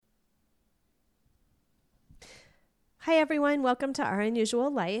Hi, everyone. Welcome to Our Unusual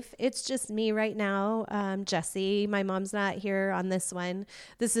Life. It's just me right now, Jessie. My mom's not here on this one.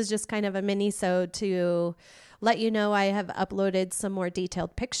 This is just kind of a mini-sode to let you know I have uploaded some more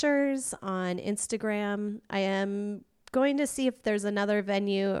detailed pictures on Instagram. I am going to see if there's another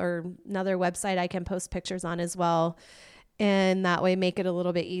venue or another website I can post pictures on as well. And that way make it a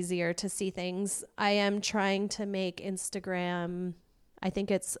little bit easier to see things. I am trying to make Instagram, I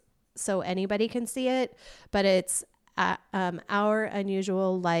think it's so anybody can see it, but it's Our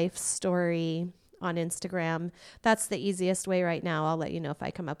Unusual Life Story on Instagram. That's the easiest way right now. I'll let you know if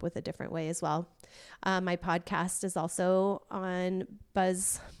I come up with a different way as well. My podcast is also on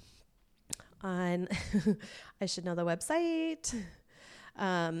I should know the website.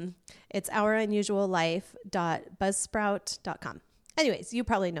 It's ourunusuallife.buzzsprout.com. Anyways, you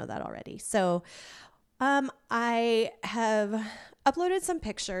probably know that already. So I have uploaded some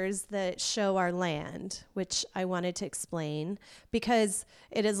pictures that show our land, which I wanted to explain because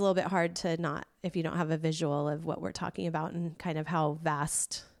it is a little bit hard to not, if you don't have a visual of what we're talking about and kind of how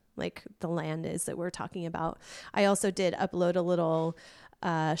vast like the land is that we're talking about. I also did upload a little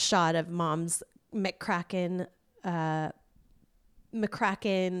shot of Mom's McCracken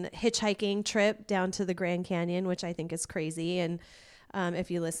hitchhiking trip down to the Grand Canyon, which I think is crazy. And if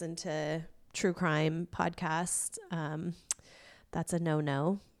you listen to true crime podcast, that's a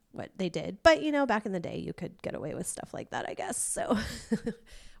no what they did. But you know, back in the day you could get away with stuff like that, I guess. So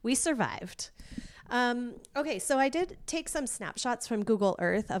we survived. Okay, so I did take some snapshots from Google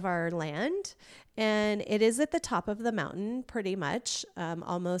Earth of our land, and it is at the top of the mountain pretty much,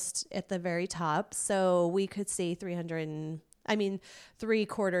 almost at the very top. So we could see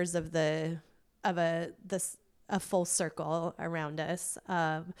 3/4 of a full circle around us.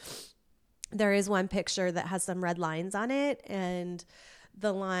 There is one picture that has some red lines on it, and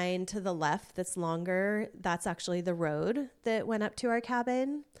the line to the left that's longer, that's actually the road that went up to our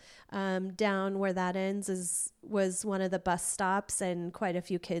cabin. Down where that ends was one of the bus stops, and quite a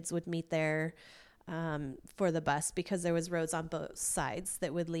few kids would meet there for the bus because there was roads on both sides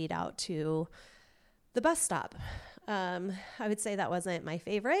that would lead out to the bus stop. I would say that wasn't my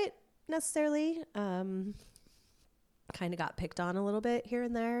favorite necessarily. Kind of got picked on a little bit here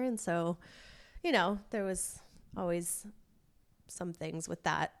and there. And so, you know, there was always some things with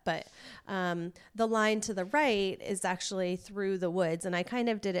that. But the line to the right is actually through the woods. And I kind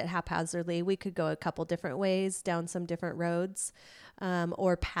of did it haphazardly. We could go a couple different ways down some different roads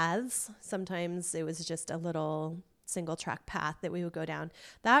or paths. Sometimes it was just a little single track path that we would go down.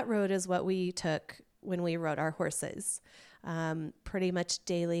 That road is what we took when we rode our horses. Pretty much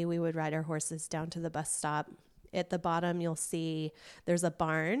daily, we would ride our horses down to the bus stop. At the bottom, you'll see there's a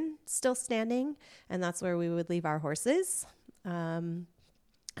barn still standing, and that's where we would leave our horses.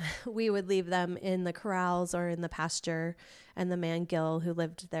 We would leave them in the corrals or in the pasture, and the man Gil who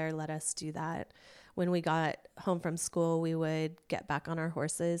lived there let us do that. When we got home from school, we would get back on our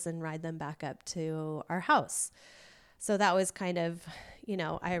horses and ride them back up to our house. So that was kind of, you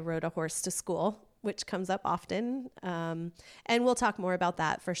know, I rode a horse to school, which comes up often. And we'll talk more about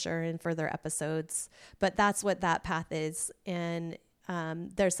that for sure in further episodes. But that's what that path is. And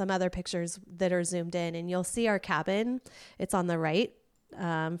there's some other pictures that are zoomed in, and you'll see our cabin. It's on the right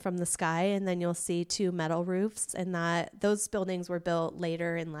from the sky. And then you'll see two metal roofs, and those buildings were built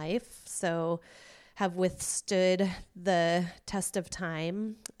later in life. So have withstood the test of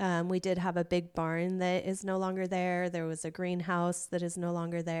time. We did have a big barn that is no longer there. There was a greenhouse that is no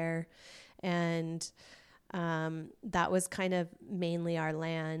longer there. And that was kind of mainly our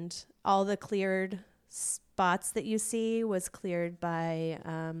land. All the cleared spots that you see was cleared by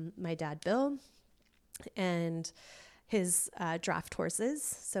my dad, Bill, and his draft horses.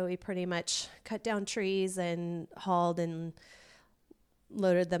 So we pretty much cut down trees and hauled and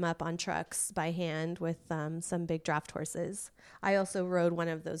loaded them up on trucks by hand with some big draft horses. I also rode one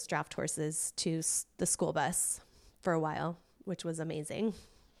of those draft horses to the school bus for a while, which was amazing.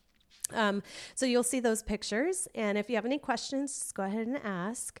 So you'll see those pictures. And if you have any questions, just go ahead and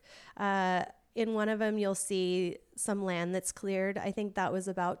ask. In one of them, you'll see some land that's cleared. I think that was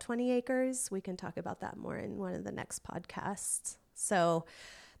about 20 acres. We can talk about that more in one of the next podcasts. So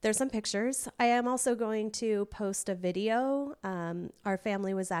there's some pictures. I am also going to post a video. Our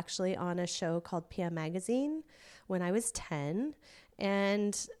family was actually on a show called PM Magazine when I was 10.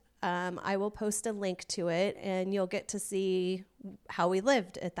 And I will post a link to it, and you'll get to see how we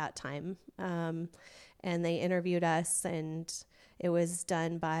lived at that time. And they interviewed us, and it was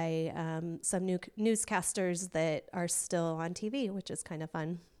done by some new newscasters that are still on TV, which is kind of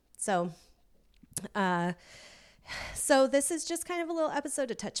fun. So So this is just kind of a little episode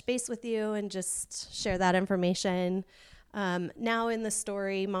to touch base with you and just share that information. Now in the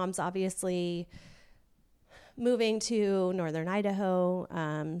story, Mom's obviously moving to northern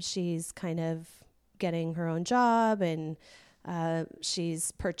Idaho. She's kind of getting her own job, and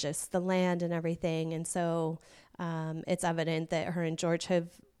she's purchased the land and everything. And so it's evident that her and George have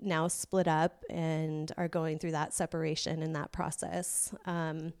now split up and are going through that separation and that process.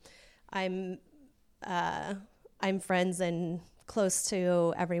 I'm friends and close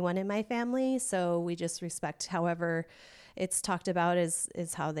to everyone in my family, so we just respect however it's talked about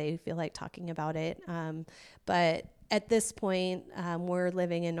is how they feel like talking about it. But at this point, we're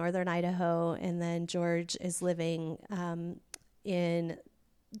living in northern Idaho, and then George is living in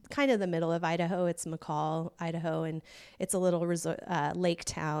kind of the middle of Idaho. It's McCall, Idaho, and it's a little lake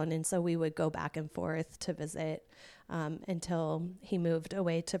town, and so we would go back and forth to visit until he moved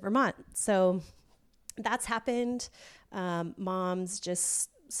away to Vermont. So that's happened. Mom's just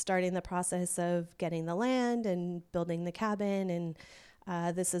starting the process of getting the land and building the cabin.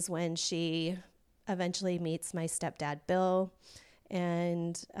 And this is when she eventually meets my stepdad, Bill.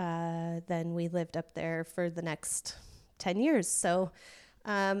 And then we lived up there for the next 10 years. So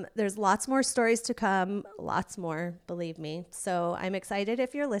there's lots more stories to come, lots more, believe me. So I'm excited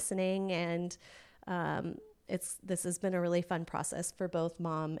if you're listening, and this has been a really fun process for both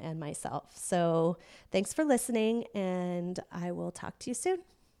Mom and myself. So thanks for listening, and I will talk to you soon.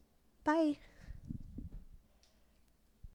 Bye.